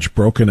not so much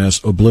broken as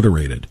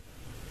obliterated.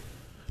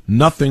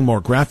 Nothing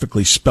more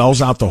graphically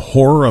spells out the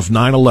horror of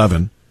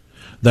 9/11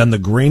 than the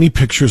grainy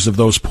pictures of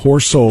those poor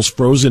souls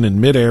frozen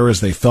in midair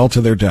as they fell to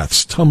their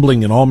deaths,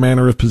 tumbling in all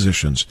manner of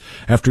positions,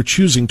 after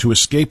choosing to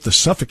escape the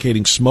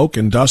suffocating smoke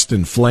and dust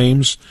and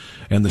flames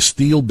and the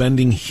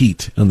steel-bending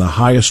heat on the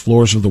highest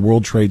floors of the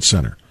World Trade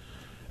Center.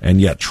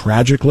 And yet,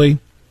 tragically,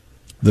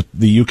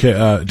 the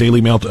UK Daily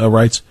Mail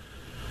writes,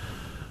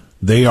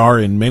 they are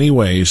in many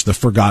ways the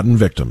forgotten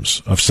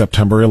victims of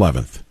September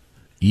 11th.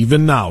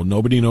 Even now,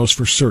 nobody knows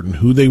for certain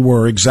who they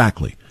were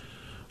exactly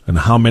and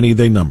how many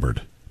they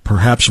numbered.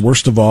 Perhaps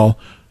worst of all,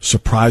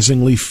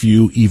 surprisingly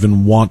few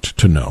even want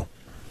to know.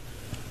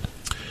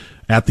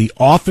 At the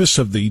office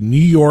of the New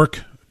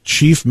York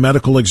Chief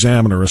Medical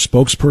Examiner, a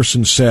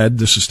spokesperson said,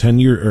 this is 8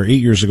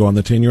 years ago on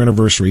the 10-year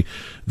anniversary,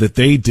 that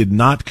they did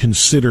not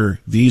consider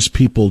these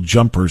people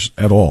jumpers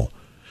at all.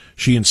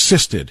 She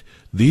insisted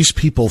these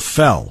people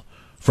fell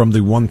from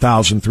the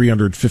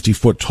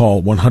 1,350-foot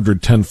tall,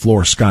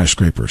 110-floor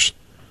skyscrapers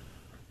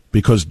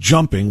because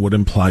jumping would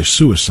imply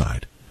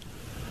suicide.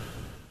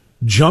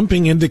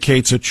 Jumping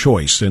indicates a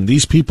choice, and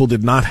these people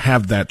did not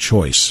have that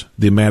choice,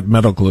 the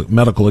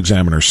medical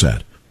examiner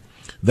said.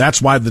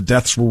 That's why the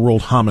deaths were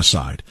ruled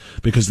homicide,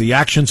 because the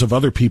actions of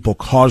other people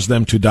caused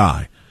them to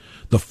die.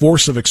 The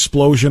force of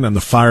explosion and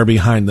the fire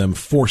behind them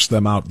forced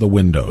them out the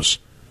windows.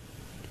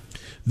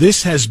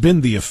 This has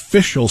been the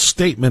official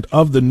statement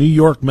of the New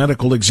York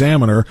Medical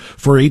Examiner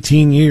for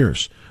 18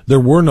 years. There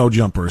were no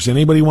jumpers.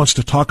 Anybody wants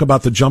to talk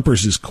about the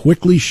jumpers is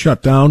quickly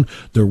shut down.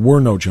 There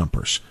were no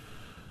jumpers.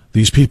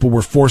 These people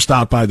were forced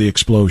out by the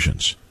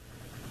explosions.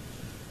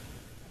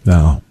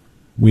 Now,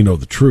 we know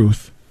the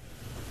truth.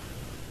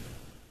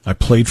 I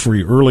played for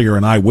you earlier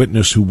an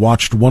eyewitness who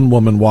watched one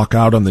woman walk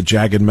out on the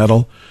jagged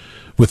metal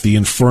with the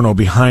inferno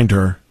behind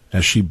her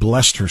as she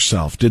blessed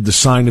herself, did the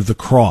sign of the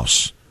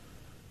cross,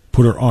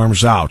 put her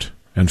arms out,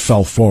 and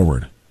fell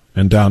forward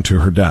and down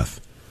to her death.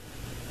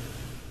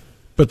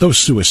 But those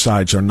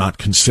suicides are not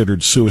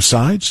considered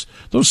suicides.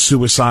 Those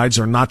suicides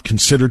are not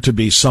considered to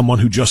be someone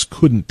who just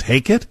couldn't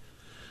take it.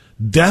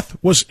 Death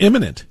was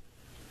imminent.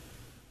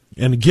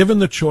 And given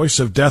the choice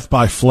of death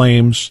by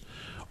flames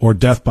or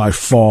death by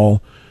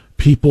fall,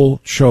 people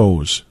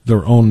chose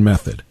their own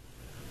method.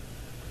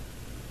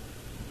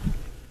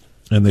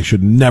 And they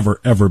should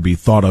never, ever be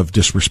thought of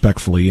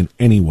disrespectfully in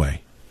any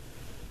way.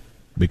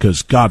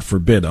 Because God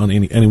forbid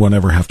anyone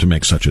ever have to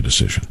make such a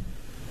decision.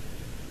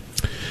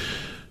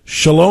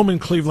 Shalom in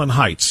Cleveland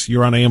Heights.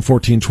 You're on AM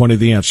 1420,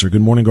 The Answer.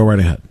 Good morning. Go right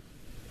ahead.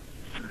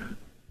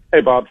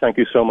 Hey, Bob. Thank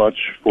you so much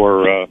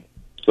for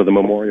the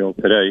memorial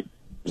today.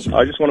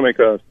 I just want to make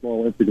a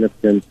small,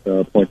 insignificant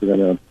point and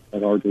then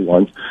an larger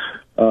one.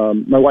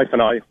 My wife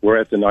and I were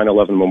at the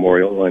 9/11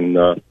 memorial in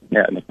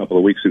Manhattan a couple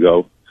of weeks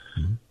ago.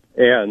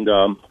 And,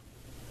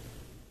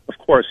 of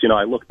course,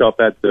 I looked up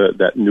at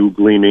that new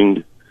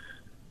gleaming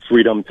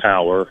Freedom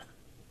Tower,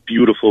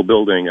 beautiful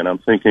building, and I'm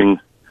thinking,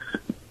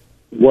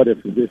 what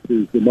if this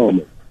is the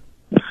moment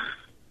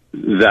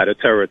that a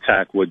terror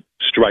attack would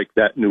strike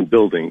that new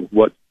building?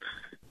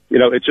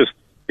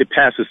 It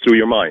passes through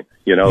your mind.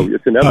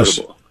 It's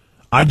inevitable.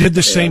 I did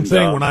the same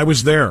thing when I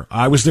was there.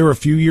 I was there a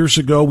few years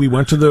ago. We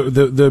went to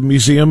the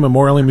museum,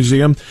 Memorial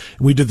Museum.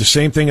 And we did the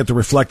same thing at the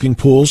reflecting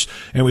pools,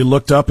 and we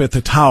looked up at the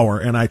tower,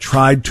 and I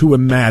tried to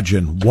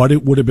imagine what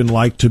it would have been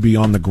like to be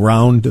on the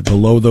ground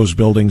below those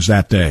buildings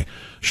that day.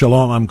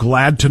 Shalom, I'm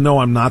glad to know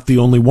I'm not the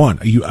only one.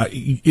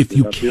 If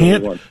you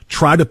can't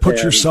try to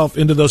put yourself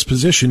into those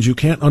positions, you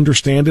can't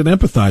understand and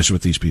empathize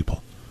with these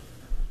people.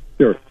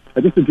 Sure.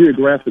 Just a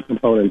geographic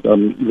component.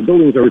 The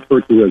buildings are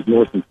referred to as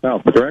north and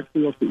south, but they're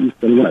actually also east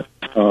and west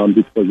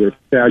because they're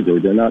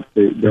staggered. They're not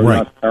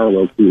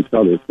parallel to each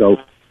other. So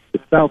the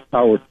south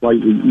tower is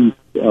slightly east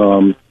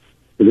to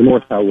the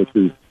north tower, which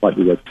is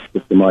slightly west,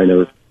 just a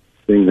minor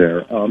thing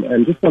there.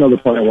 And just one other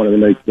point I wanted to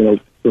make.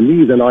 For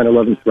me, the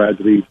 9/11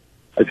 tragedy,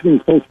 I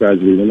shouldn't call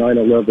tragedy, the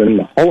 9/11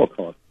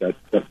 Holocaust that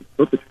was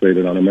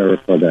perpetrated on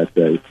America that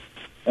day.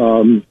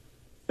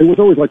 It was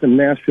always like a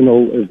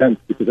national event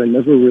because I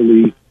never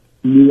really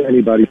knew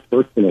anybody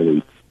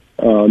personally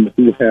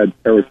who had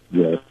perished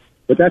there.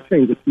 But that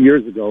changed a few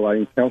years ago. I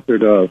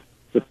encountered a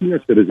senior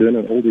citizen,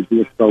 an older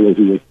Jewish fellow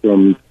who was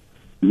from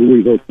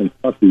Louisville,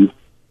 Kentucky,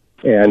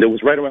 and it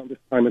was right around this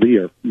time of the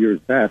year,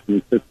 years back, and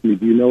he said to me,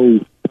 do you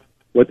know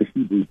what the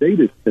Hebrew date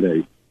is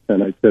today?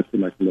 And I said to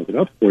him, I can look it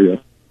up for you.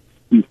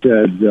 He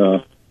said,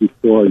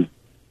 because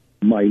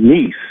my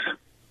niece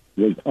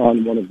was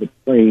on one of the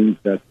planes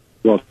that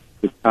struck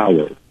the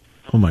tower.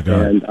 Oh, my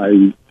God. And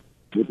I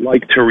would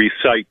like to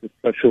recite the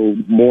special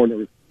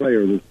mourner's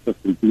prayer, the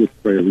special Jewish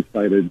prayer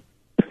recited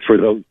for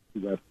those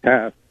who have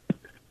passed.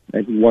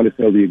 And he wanted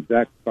to know the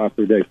exact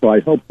proper day. So I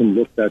helped him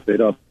look that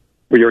date up.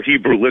 For your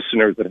Hebrew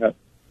listeners, it has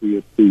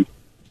to be the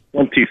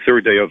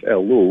 23rd day of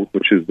Elul,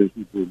 which is the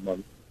Hebrew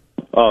month.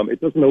 It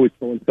doesn't always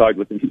coincide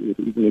with the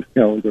English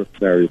calendar for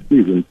various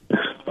reasons.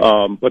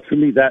 But for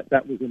me,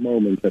 that was a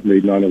moment that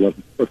made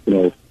 9/11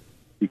 personal,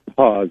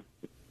 because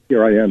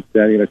here I am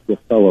standing next to a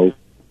fellow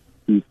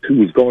who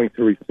was going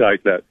to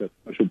recite that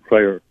special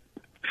prayer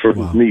for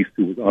his niece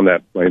who was on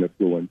that plane that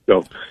flew in.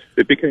 So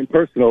it became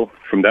personal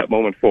from that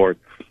moment forward.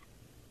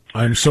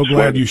 I'm so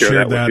glad you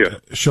shared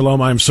that.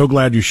 Shalom, I'm so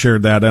glad you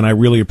shared that, and I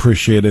really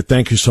appreciate it.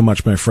 Thank you so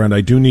much, my friend.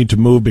 I do need to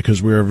move because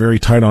we are very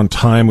tight on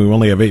time. We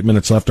only have 8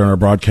 minutes left on our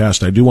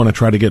broadcast. I do want to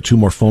try to get 2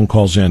 more phone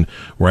calls in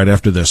right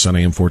after this on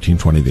AM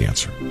 1420, The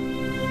Answer.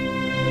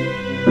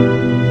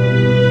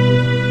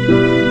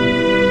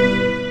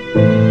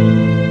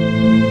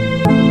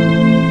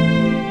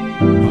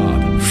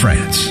 Bob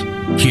France,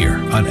 here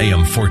on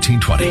AM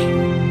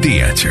 1420,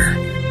 The Answer.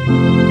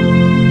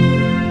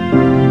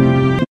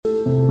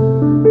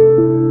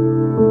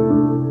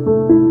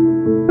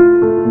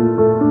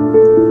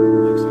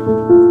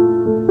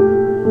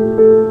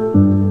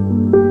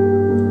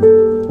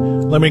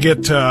 Let me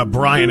get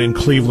Brian in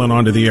Cleveland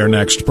onto the air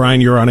next. Brian,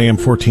 you're on AM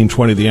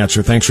 1420, The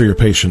Answer. Thanks for your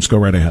patience. Go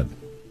right ahead.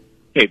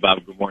 Hey,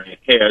 Bob, good morning.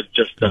 Hey,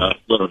 just a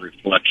little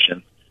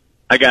reflection.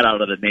 I got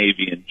out of the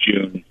Navy in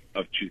June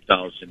of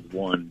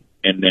 2001,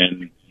 and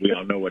then we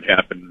all know what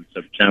happened in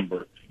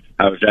September.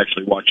 I was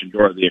actually watching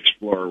Dora the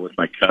Explorer with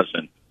my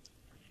cousin,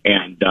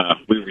 and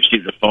we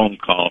received a phone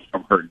call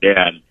from her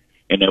dad,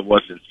 and it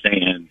wasn't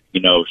saying,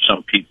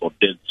 some people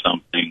did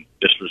something.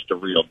 This was the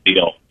real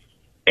deal.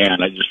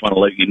 And I just want to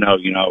let you know,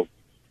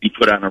 you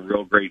put on a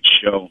real great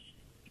show.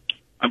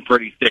 I'm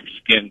pretty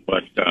thick-skinned,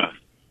 but,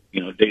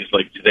 days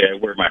like today, I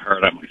wear my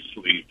heart on my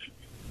sleeve.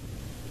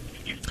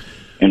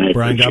 And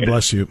Brian, God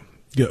bless you.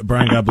 Yeah,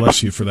 Brian, God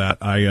bless you for that.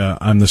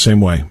 I'm the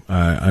same way.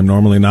 I'm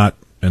normally not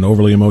an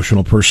overly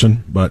emotional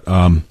person, but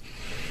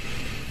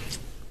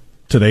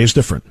today is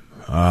different,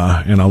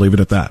 and I'll leave it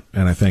at that.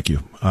 And I thank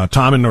you.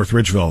 Tom in North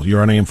Ridgeville,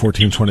 you're on AM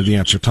 1420, The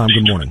Answer. Tom,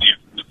 good morning.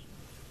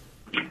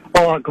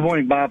 Oh, good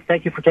morning, Bob.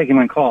 Thank you for taking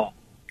my call.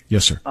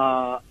 Yes, sir.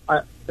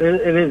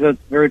 It is a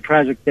very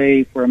tragic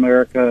day for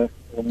America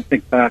when we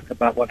think back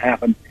about what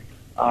happened.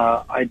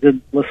 I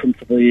did listen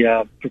to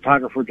the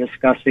photographer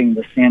discussing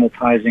the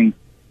sanitizing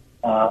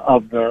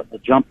of the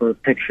jumper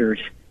pictures,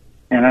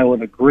 and I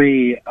would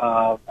agree.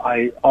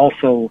 I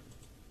also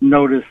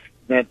noticed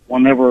that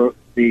whenever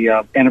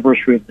the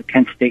anniversary of the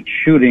Kent State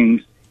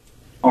shootings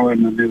are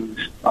in the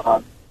news,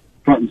 front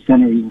and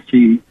center, you'll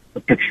see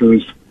the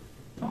pictures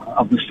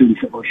of the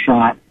students that were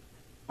shot.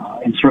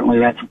 And certainly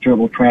that's a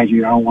terrible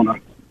tragedy. I don't want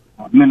to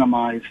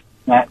minimize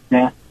that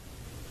death,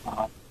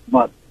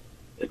 but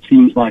it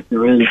seems like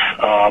there is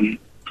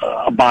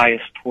a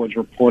bias towards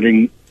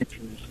reporting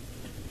pictures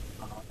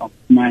of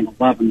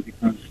 9/11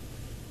 because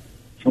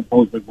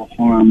supposedly will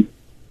harm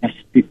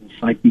people's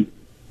psyche.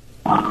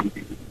 I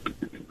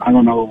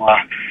don't know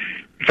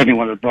if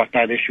anyone had brought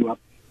that issue up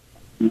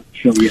in the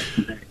show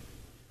yesterday.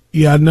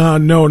 Yeah,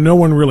 no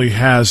one really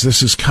has.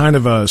 This is kind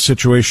of a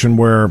situation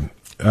where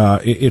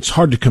it's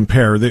hard to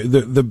compare.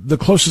 The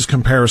closest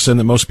comparison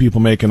that most people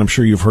make, and I'm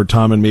sure you've heard,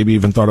 Tom, and maybe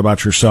even thought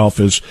about yourself,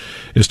 is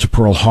to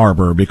Pearl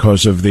Harbor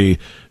because of the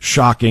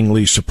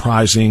shockingly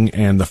surprising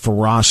and the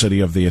ferocity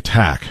of the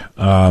attack.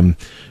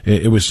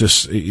 It was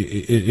just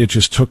it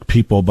just took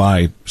people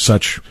by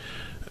such.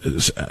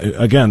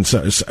 Again,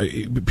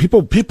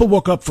 people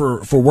woke up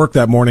for work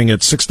that morning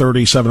at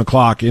 6:30, 7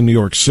 o'clock in New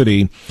York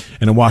City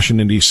and in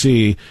Washington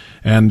D.C.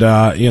 and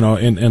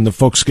and the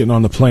folks getting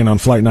on the plane on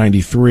Flight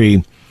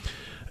 93,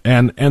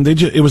 and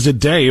it was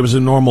a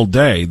normal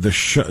day. The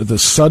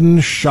sudden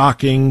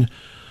shocking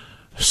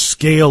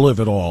scale of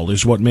it all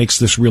is what makes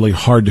this really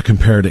hard to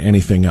compare to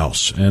anything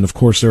else. And of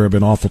course, there have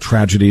been awful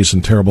tragedies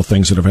and terrible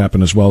things that have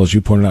happened as well, as you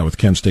pointed out with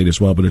Kent State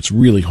as well, but it's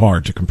really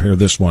hard to compare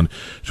this one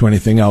to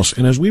anything else.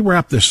 And as we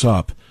wrap this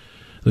up,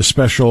 the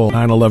special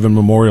 9/11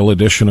 Memorial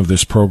edition of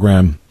this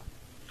program,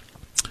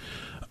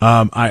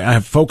 I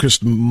have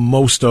focused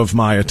most of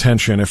my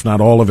attention, if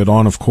not all of it,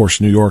 on, of course,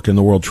 New York and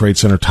the World Trade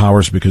Center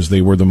towers, because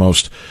they were the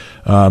most,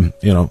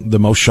 the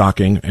most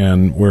shocking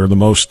and where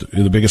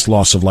the biggest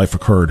loss of life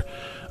occurred.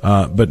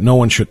 But no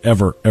one should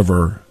ever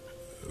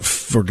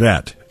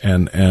forget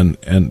and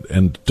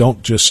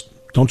don't just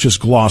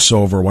gloss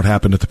over what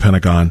happened at the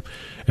Pentagon,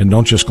 and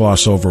don't just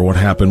gloss over what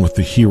happened with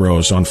the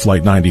heroes on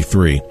Flight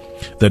 93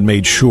 that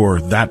made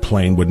sure that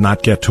plane would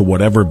not get to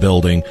whatever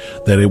building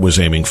that it was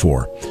aiming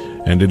for.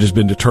 And it has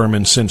been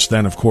determined since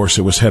then, of course,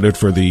 it was headed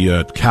for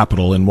the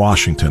Capitol in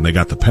Washington. They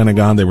got the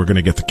Pentagon, they were going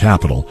to get the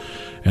Capitol,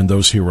 and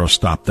those heroes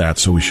stopped that,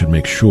 so we should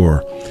make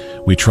sure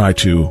we try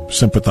to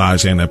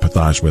sympathize and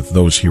empathize with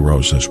those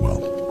heroes as well.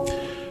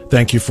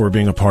 Thank you for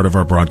being a part of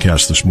our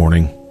broadcast this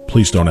morning.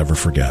 Please don't ever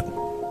forget.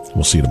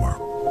 We'll see you tomorrow.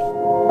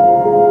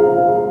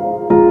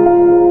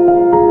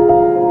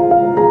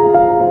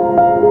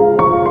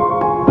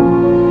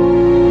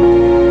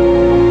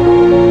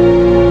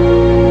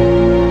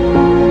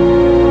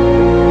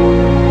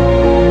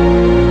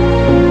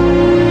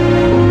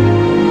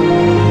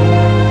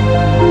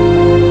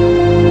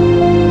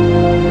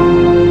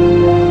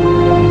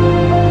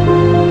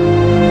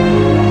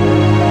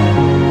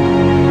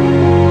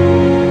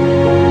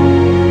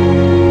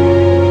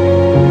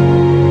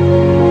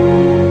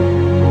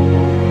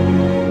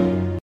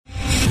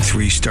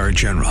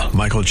 Former General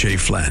Michael J.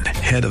 Flynn,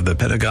 head of the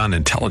Pentagon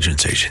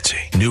Intelligence Agency,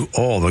 knew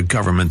all the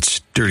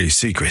government's dirty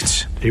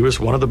secrets. He was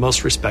one of the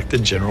most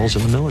respected generals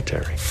in the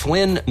military.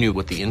 Flynn knew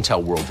what the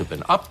intel world had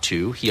been up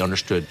to. He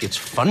understood its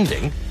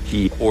funding.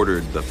 He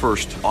ordered the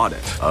first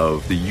audit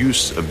of the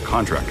use of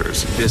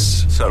contractors.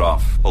 This set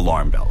off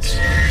alarm bells.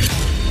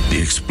 The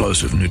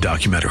explosive new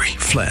documentary,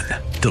 Flynn,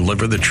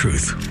 Deliver the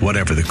Truth,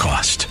 Whatever the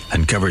Cost,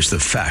 uncovers the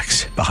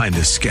facts behind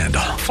this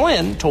scandal.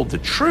 Flynn told the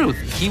truth.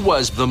 He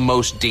was the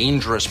most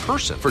dangerous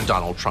person for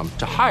Donald Trump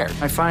to hire.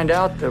 I find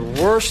out the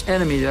worst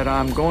enemy that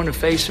I'm going to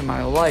face in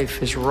my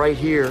life is right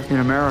here in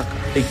America.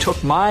 They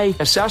took my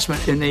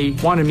assessment and they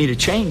wanted me to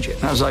change it.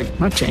 And I was like, I'm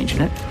not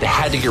changing it. They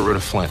had to get rid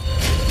of Flynn.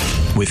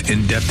 With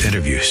in-depth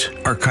interviews,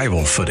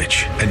 archival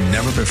footage, and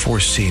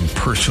never-before-seen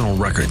personal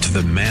records of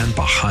the man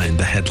behind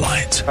the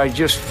headlines. I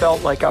just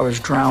felt like I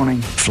was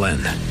drowning. Flynn,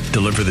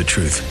 Deliver the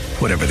Truth,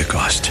 Whatever the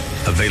Cost.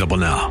 Available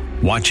now.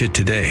 Watch it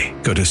today.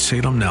 Go to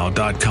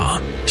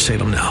salemnow.com.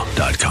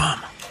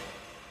 salemnow.com.